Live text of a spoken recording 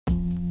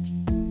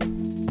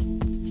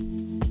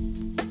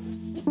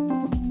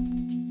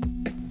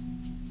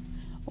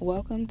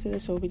Welcome to the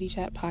Soul Beauty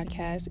Chat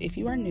podcast. If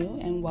you are new,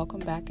 and welcome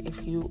back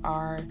if you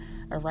are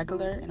a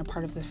regular and a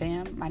part of the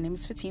fam. My name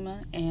is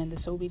Fatima, and the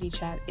Soul Beauty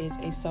Chat is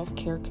a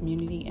self-care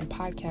community and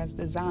podcast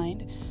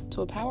designed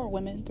to empower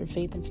women through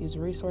faith-infused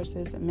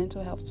resources,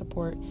 mental health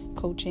support,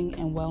 coaching,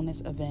 and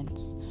wellness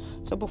events.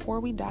 So before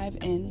we dive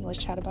in, let's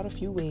chat about a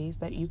few ways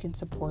that you can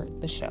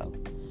support the show.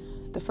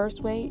 The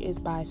first way is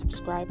by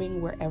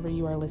subscribing wherever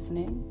you are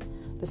listening.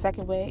 The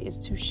second way is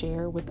to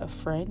share with a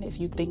friend. If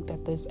you think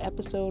that this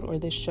episode or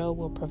this show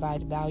will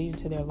provide value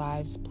to their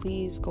lives,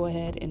 please go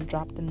ahead and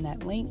drop them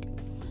that link.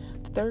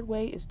 The third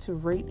way is to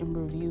rate and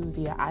review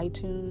via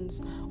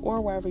iTunes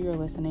or wherever you're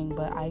listening,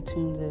 but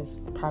iTunes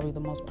is probably the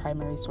most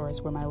primary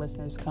source where my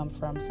listeners come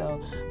from.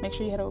 So make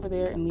sure you head over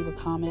there and leave a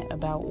comment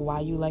about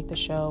why you like the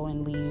show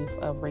and leave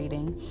a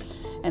rating.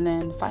 And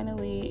then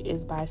finally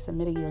is by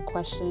submitting your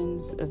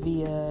questions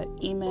via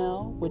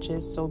email, which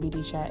is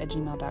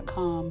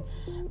soulbeautychat@gmail.com,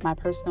 my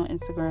personal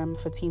Instagram,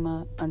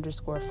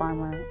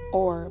 Fatima_farmer,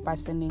 or by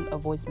sending a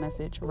voice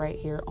message right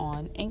here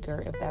on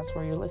Anchor if that's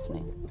where you're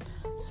listening.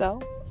 So,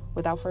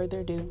 without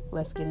further ado,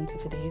 let's get into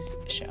today's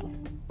show.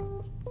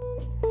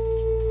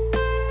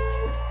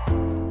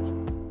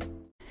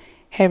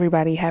 Hey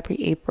everybody, happy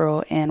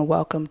April and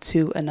welcome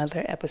to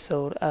another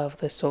episode of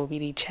the Soul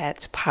Beauty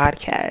Chats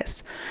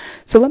podcast.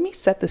 So let me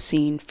set the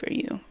scene for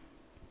you.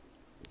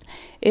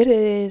 It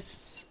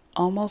is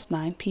almost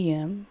 9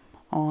 p.m.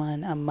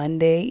 on a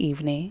Monday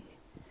evening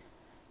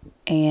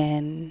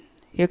and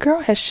your girl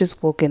has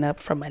just woken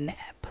up from a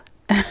nap.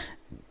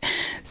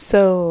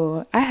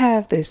 So I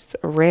have this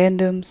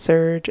random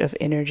surge of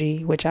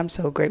energy, which I'm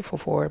so grateful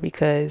for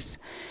because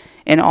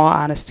in all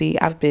honesty,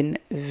 I've been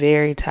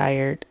very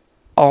tired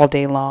all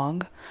day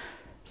long.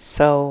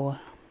 So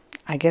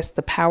I guess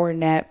the power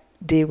nap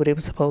did what it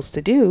was supposed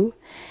to do.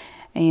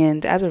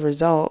 And as a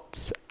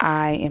result,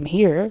 I am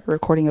here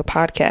recording a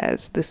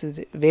podcast. This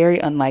is very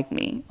unlike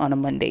me on a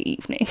Monday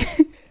evening,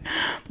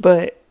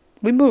 but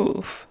we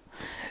move.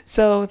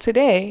 So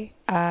today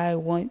I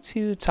want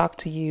to talk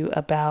to you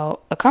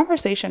about a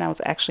conversation I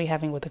was actually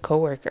having with a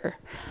coworker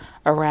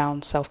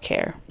around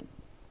self-care.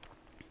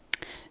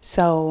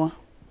 So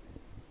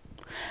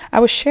I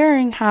was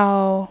sharing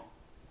how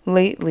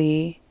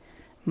lately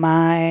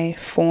my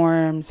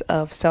forms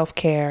of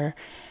self-care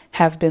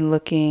have been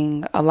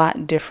looking a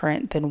lot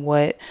different than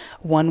what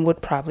one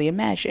would probably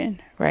imagine,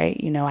 right?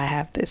 You know, I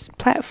have this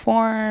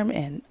platform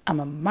and I'm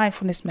a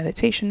mindfulness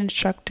meditation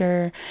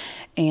instructor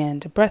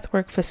and a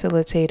breathwork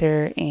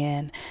facilitator,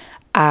 and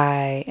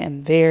I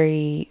am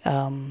very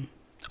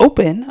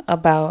open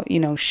about,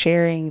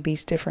 sharing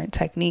these different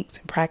techniques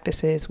and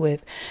practices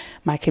with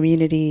my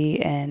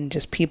community and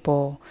just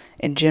people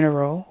in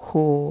general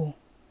who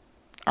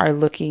are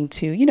looking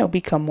to,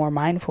 become more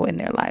mindful in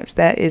their lives.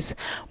 That is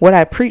what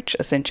I preach,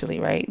 essentially,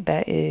 right?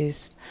 That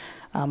is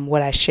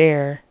what I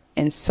share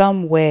in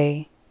some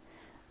way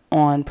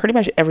on pretty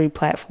much every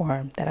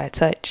platform that I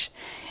touch.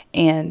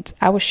 And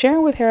I was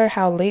sharing with her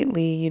how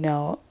lately,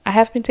 I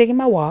have been taking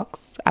my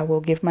walks. I will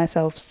give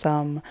myself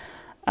some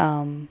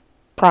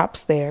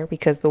props there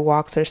because the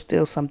walks are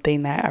still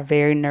something that are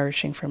very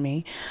nourishing for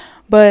me.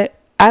 But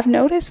I've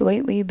noticed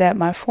lately that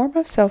my form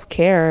of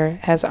self-care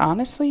has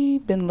honestly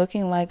been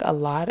looking like a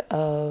lot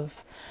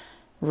of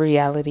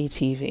reality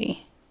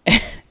TV.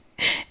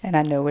 And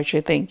I know what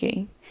you're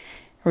thinking.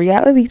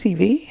 Reality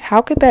TV?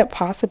 How could that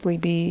possibly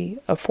be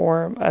a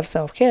form of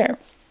self-care?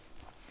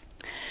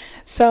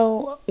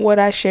 So what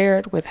I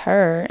shared with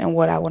her and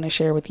what I want to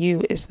share with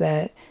you is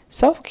that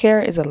self-care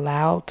is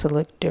allowed to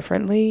look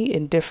differently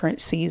in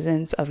different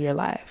seasons of your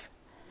life.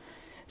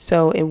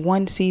 So in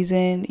one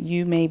season,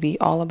 you may be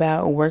all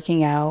about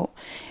working out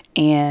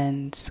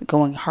and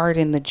going hard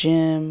in the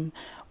gym,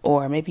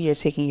 or maybe you're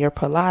taking your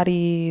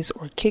Pilates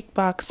or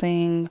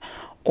kickboxing,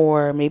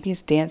 or maybe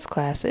it's dance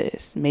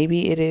classes.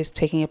 Maybe it is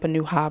taking up a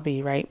new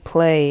hobby, right?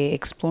 Play,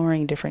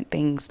 exploring different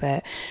things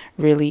that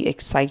really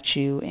excite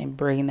you and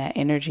bring that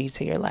energy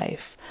to your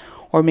life.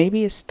 Or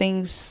maybe it's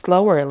things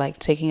slower, like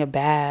taking a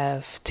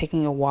bath,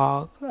 taking a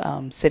walk,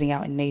 sitting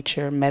out in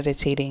nature,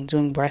 meditating,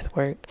 doing breath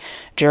work,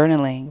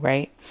 journaling,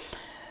 right?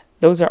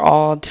 Those are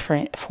all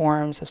different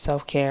forms of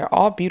self-care,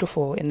 all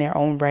beautiful in their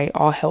own right,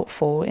 all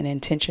helpful and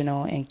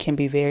intentional, and can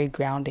be very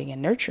grounding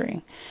and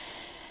nurturing.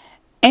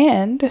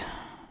 And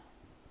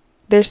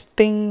there's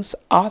things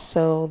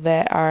also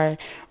that are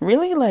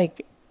really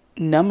like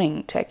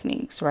numbing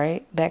techniques,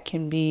 right? That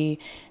can be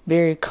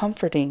very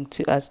comforting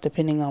to us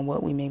depending on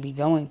what we may be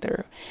going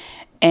through.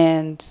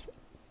 And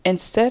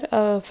instead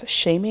of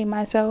shaming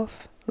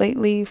myself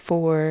lately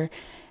for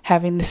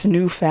having this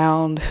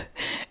newfound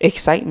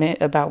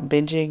excitement about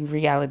binging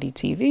reality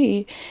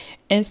TV,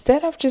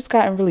 instead I've just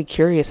gotten really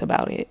curious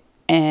about it.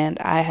 And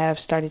I have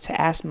started to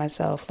ask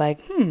myself like,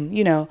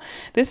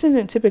 this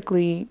isn't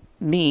typically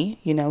me,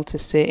 to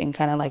sit and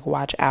kind of like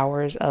watch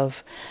hours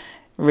of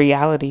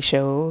reality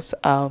shows.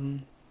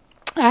 I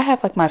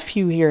have like my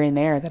few here and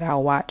there that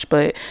I'll watch,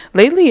 but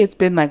lately it's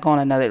been like on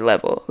another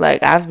level.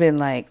 Like I've been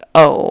like,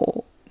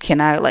 oh, can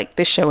I, like,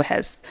 this show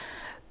has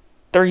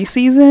 3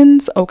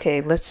 seasons,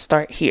 okay, let's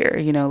start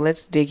here,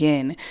 let's dig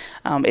in.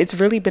 It's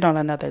really been on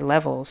another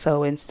level.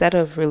 So instead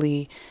of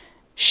really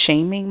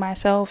shaming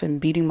myself and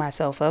beating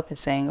myself up and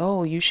saying,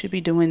 oh, you should be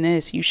doing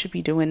this, you should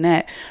be doing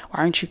that, why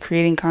aren't you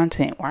creating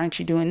content, why aren't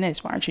you doing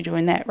this, why aren't you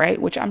doing that,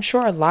 right? Which I'm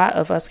sure a lot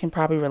of us can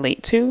probably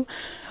relate to,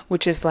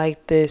 which is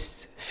like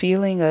this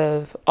feeling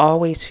of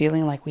always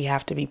feeling like we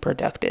have to be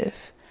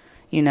productive,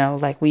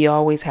 like we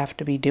always have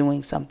to be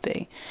doing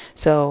something.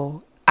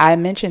 So I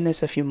mentioned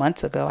this a few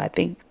months ago, I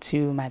think,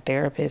 to my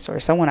therapist or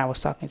someone I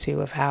was talking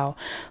to, of how,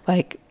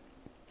 like,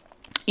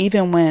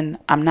 even when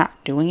I'm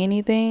not doing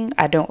anything,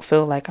 I don't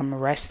feel like I'm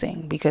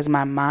resting because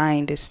my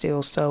mind is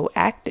still so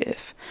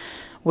active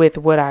with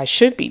what I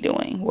should be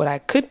doing, what I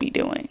could be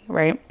doing,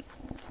 right?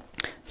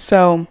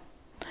 So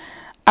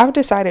I've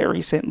decided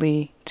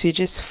recently to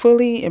just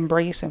fully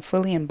embrace and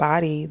fully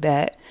embody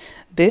that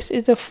this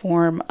is a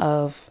form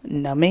of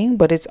numbing,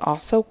 but it's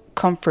also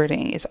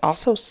comforting. It's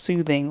also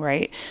soothing,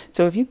 right?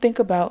 So if you think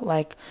about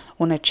like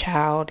when a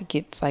child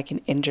gets like an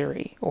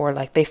injury or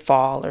like they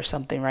fall or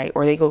something, right?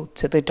 Or they go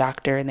to the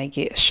doctor and they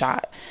get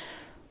shot.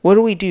 What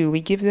do?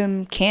 We give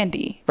them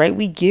candy, right?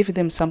 We give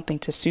them something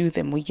to soothe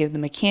them. We give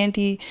them a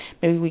candy.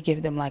 Maybe we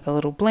give them like a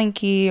little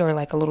blankie or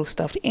like a little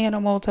stuffed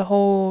animal to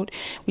hold.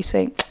 We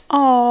say,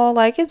 oh,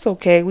 like it's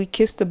okay. We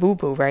kiss the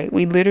boo-boo, right?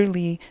 We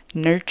literally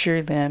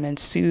nurture them and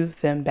soothe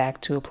them back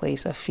to a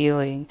place of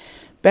feeling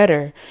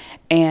better.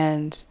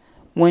 And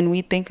when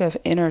we think of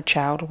inner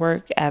child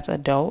work as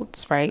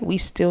adults, right, we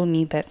still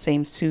need that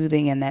same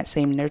soothing and that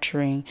same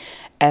nurturing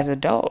as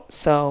adults.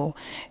 So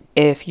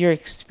if you're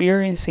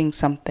experiencing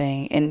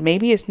something and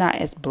maybe it's not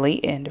as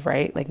blatant,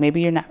 right? Like maybe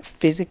you're not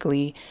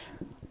physically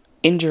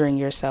injuring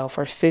yourself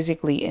or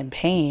physically in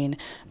pain,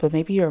 but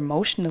maybe you're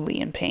emotionally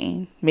in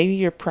pain. Maybe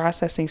you're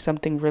processing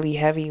something really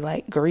heavy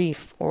like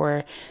grief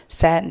or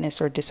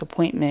sadness or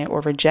disappointment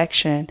or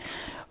rejection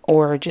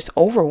or just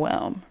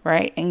overwhelm,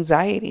 right?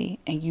 Anxiety,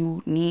 and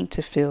you need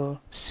to feel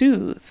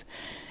soothed.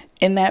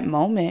 In that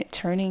moment,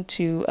 turning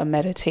to a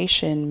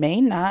meditation may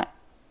not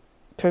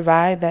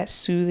provide that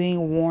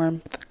soothing,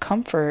 warmth,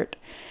 comfort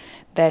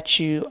that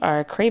you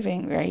are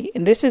craving, right?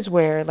 And this is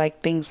where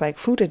like things like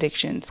food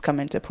addictions come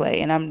into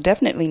play. And I'm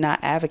definitely not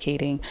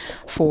advocating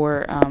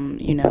for,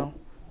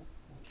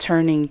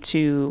 turning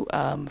to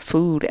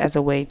food as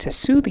a way to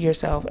soothe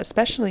yourself,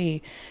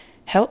 especially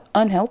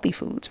unhealthy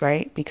foods,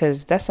 right?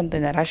 Because that's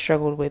something that I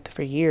struggled with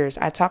for years.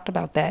 I talked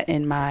about that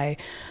in my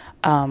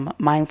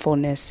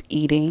mindfulness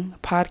eating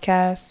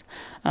podcast.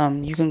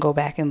 You can go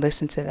back and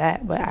listen to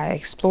that. But I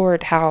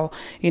explored how,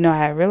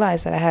 I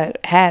realized that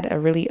I had a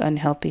really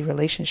unhealthy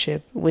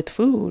relationship with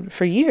food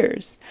for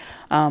years,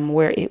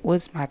 where it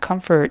was my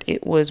comfort.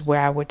 It was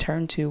where I would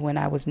turn to when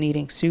I was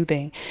needing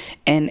soothing.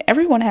 And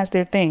everyone has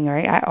their thing,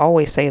 right? I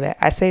always say that.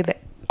 I say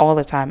that all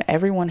the time.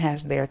 Everyone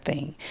has their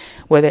thing,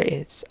 whether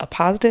it's a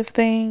positive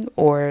thing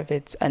or if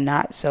it's a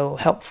not so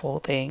helpful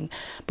thing.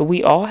 But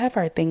we all have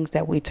our things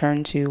that we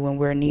turn to when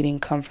we're needing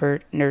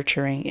comfort,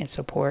 nurturing, and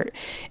support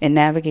and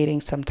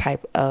navigating some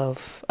type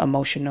of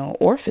emotional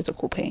or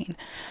physical pain.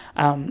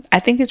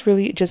 I think it's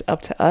really just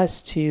up to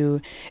us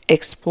to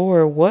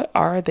explore what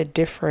are the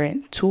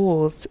different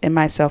tools in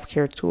my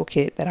self-care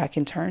toolkit that I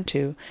can turn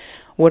to.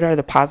 What are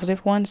the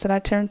positive ones that I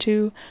turn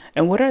to?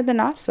 And what are the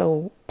not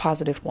so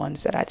positive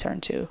ones that I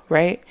turn to,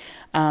 right?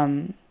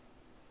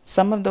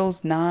 Some of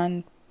those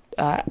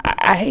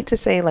I hate to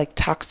say like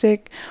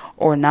toxic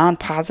or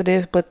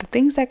non-positive, but the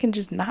things that can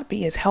just not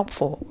be as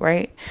helpful,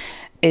 right?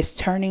 Is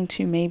turning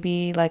to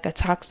maybe like a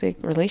toxic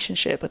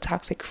relationship, a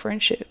toxic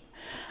friendship.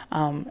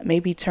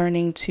 Maybe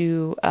turning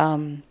to,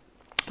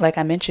 like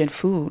I mentioned,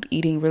 food,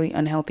 eating really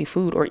unhealthy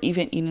food, or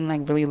even eating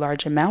like really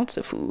large amounts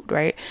of food,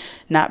 right?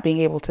 Not being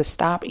able to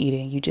stop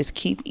eating. You just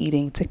keep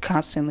eating to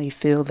constantly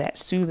feel that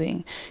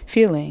soothing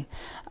feeling.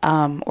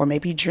 Or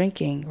maybe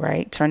drinking,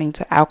 right? Turning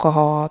to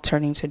alcohol,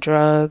 turning to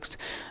drugs.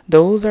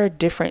 Those are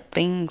different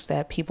things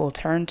that people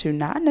turn to,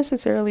 not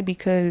necessarily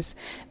because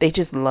they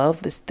just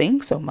love this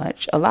thing so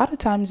much. A lot of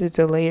times it's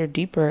a layer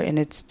deeper, and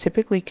it's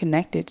typically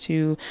connected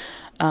to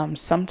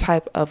some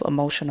type of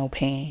emotional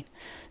pain.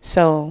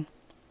 So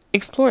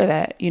explore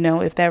that,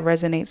 if that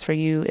resonates for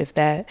you, if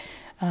that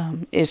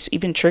is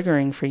even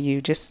triggering for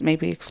you, just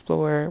maybe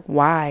explore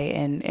why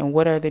and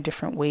what are the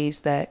different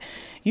ways that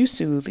you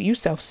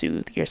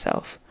self-soothe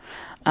yourself.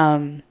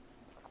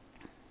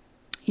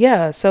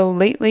 So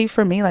lately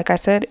for me, like I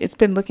said, it's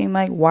been looking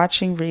like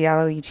watching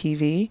reality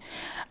TV.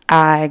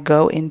 I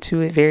go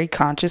into it very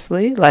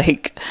consciously.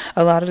 Like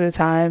a lot of the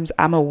times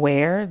I'm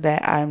aware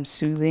that I'm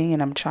soothing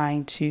and I'm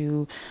trying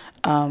to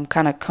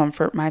kind of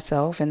comfort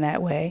myself in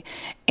that way.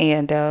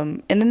 And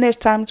then there's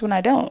times when I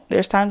don't.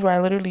 There's times where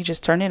I literally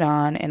just turn it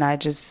on and I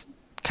just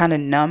kind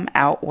of numb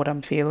out what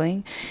I'm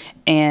feeling.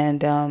 And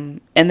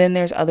then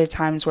there's other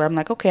times where I'm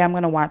like, okay, I'm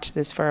going to watch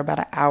this for about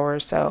an hour or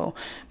so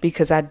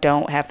because I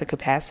don't have the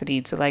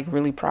capacity to like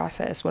really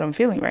process what I'm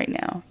feeling right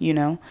now,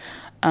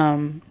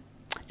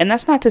 And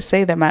that's not to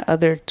say that my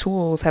other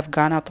tools have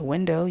gone out the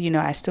window.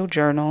 I still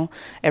journal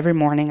every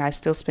morning. I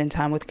still spend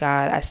time with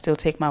God. I still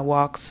take my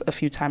walks a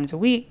few times a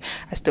week.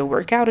 I still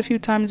work out a few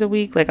times a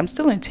week. Like, I'm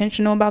still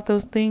intentional about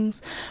those things.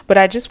 But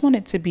I just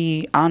wanted to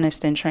be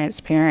honest and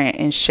transparent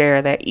and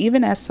share that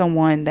even as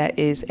someone that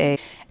is a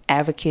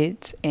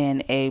advocate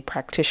and a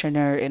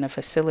practitioner and a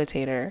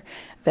facilitator,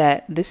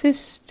 that this is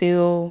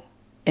still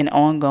an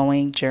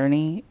ongoing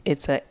journey.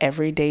 It's a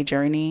everyday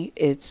journey.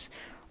 It's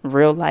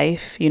real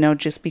life.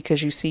 Just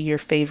because you see your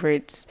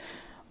favorites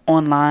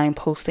online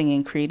posting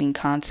and creating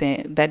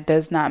content, that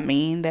does not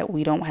mean that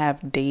we don't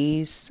have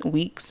days,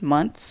 weeks,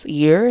 months,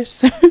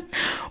 years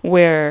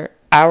where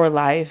our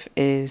life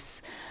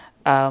is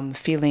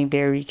feeling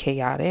very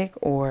chaotic,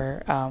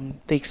 or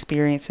the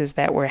experiences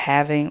that we're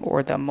having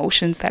or the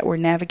emotions that we're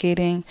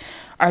navigating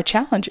are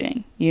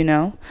challenging,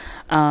 and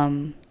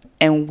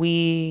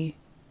we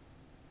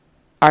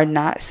are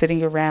not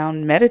sitting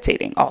around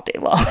meditating all day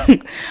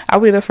long. I'll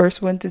be the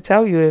first one to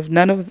tell you, if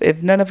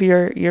none of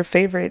your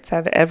favorites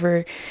have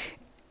ever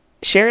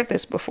shared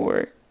this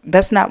before,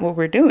 that's not what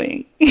we're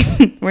doing.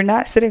 We're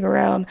not sitting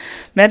around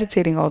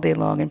meditating all day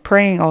long and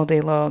praying all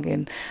day long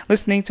and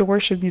listening to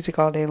worship music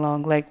all day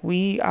long. Like,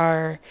 we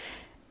are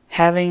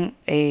having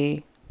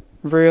a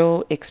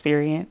real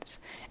experience,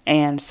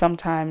 and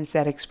sometimes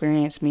that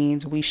experience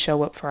means we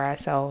show up for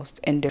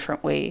ourselves in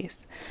different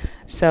ways.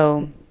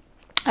 So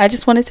I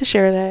just wanted to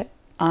share that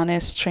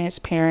honest,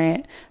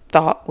 transparent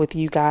thought with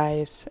you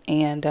guys,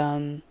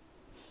 and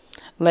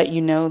let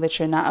you know that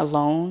you're not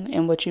alone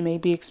in what you may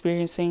be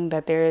experiencing,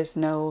 that there is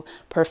no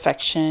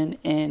perfection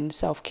in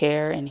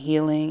self-care and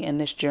healing in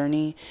this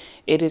journey.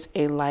 It is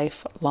a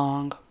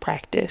lifelong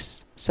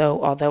practice.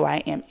 So although I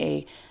am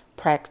a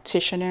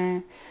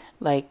practitioner,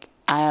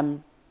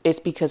 it's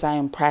because I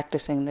am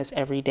practicing this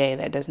every day.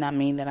 That does not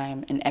mean that I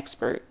am an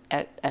expert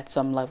at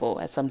some level,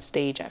 at some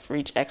stage I've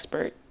reached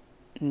expert.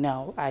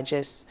 No, I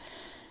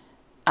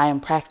am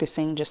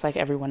practicing just like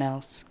everyone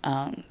else.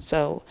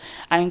 So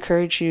I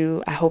encourage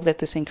you, I hope that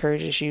this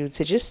encourages you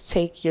to just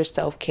take your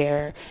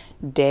self-care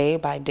day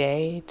by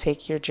day,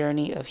 take your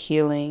journey of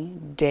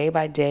healing day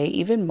by day,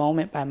 even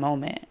moment by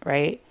moment,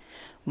 right?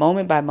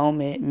 Moment by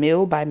moment,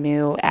 meal by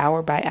meal,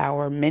 hour by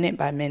hour, minute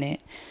by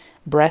minute,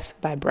 breath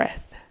by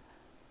breath,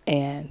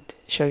 and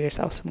show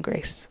yourself some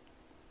grace.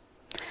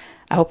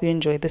 I hope you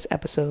enjoyed this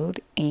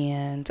episode,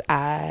 and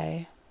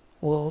I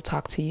will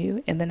talk to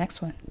you in the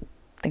next one.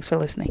 Thanks for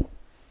listening.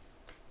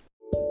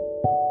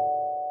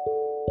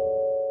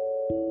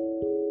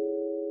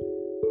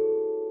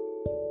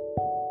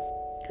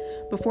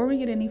 Before we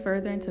get any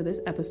further into this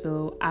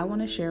episode, I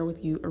want to share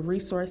with you a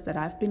resource that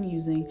I've been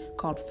using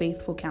called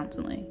Faithful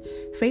Counseling.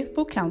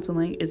 Faithful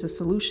Counseling is a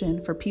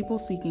solution for people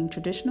seeking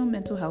traditional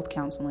mental health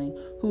counseling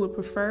who would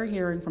prefer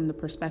hearing from the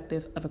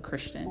perspective of a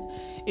Christian.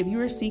 If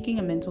you are seeking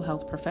a mental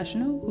health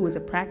professional who is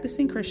a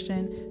practicing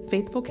Christian,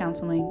 Faithful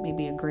Counseling may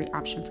be a great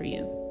option for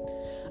you.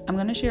 I'm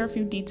going to share a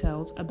few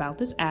details about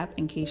this app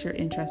in case you're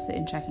interested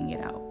in checking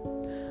it out.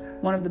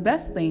 One of the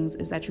best things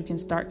is that you can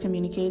start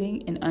communicating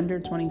in under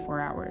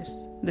 24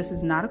 hours. This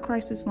is not a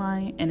crisis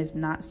line and is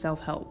not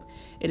self-help.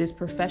 It is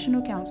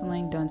professional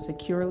counseling done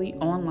securely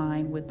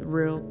online with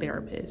real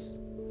therapists.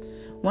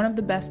 One of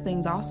the best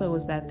things also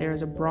is that there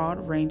is a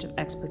broad range of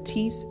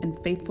expertise in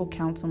Faithful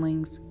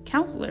Counseling's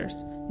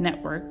counselors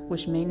network,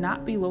 which may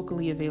not be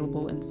locally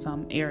available in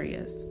some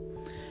areas.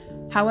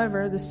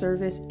 However, the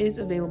service is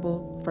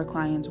available for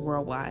clients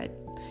worldwide.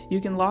 You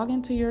can log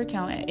into your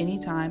account at any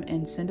time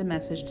and send a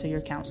message to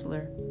your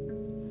counselor.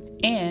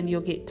 And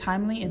you'll get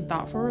timely and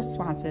thoughtful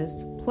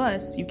responses.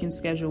 Plus, you can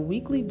schedule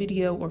weekly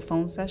video or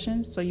phone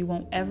sessions so you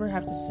won't ever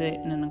have to sit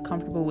in an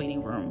uncomfortable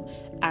waiting room,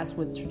 as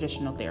with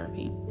traditional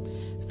therapy.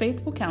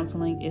 Faithful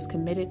Counseling is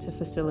committed to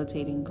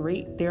facilitating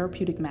great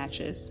therapeutic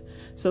matches,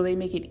 so they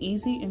make it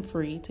easy and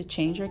free to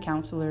change your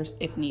counselors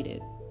if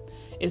needed.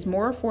 It's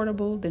more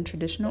affordable than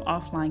traditional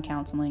offline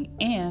counseling,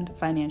 and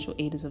financial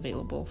aid is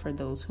available for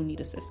those who need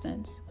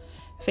assistance.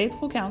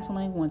 Faithful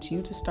Counseling wants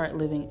you to start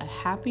living a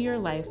happier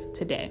life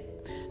today.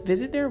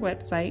 Visit their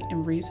website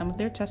and read some of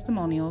their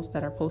testimonials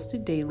that are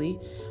posted daily,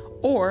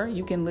 or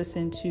you can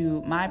listen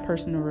to my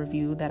personal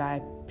review that I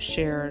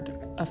shared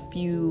a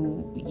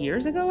few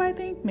years ago, I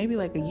think, maybe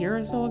like a year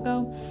or so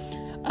ago,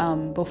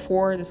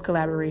 before this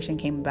collaboration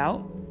came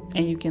about,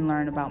 and you can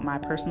learn about my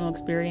personal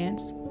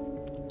experience.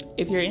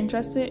 If you're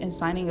interested in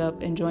signing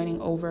up and joining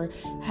over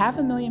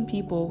 500,000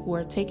 people who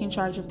are taking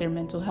charge of their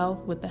mental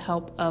health with the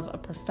help of a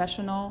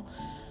professional,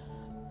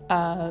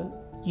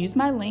 use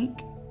my link,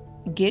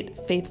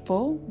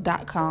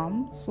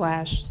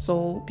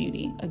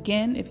 getfaithful.com/soulbeauty.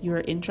 Again, if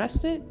you're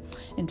interested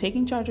in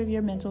taking charge of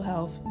your mental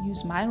health,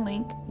 use my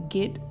link,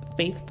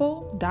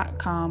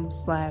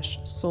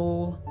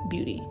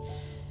 getfaithful.com/soulbeauty.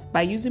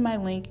 By using my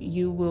link,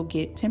 you will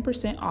get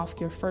 10% off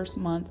your first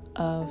month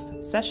of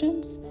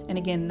sessions. And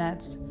again,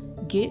 that's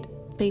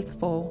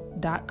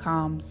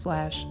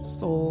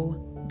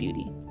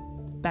getfaithful.com/soulbeauty.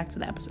 Back to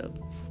the episode.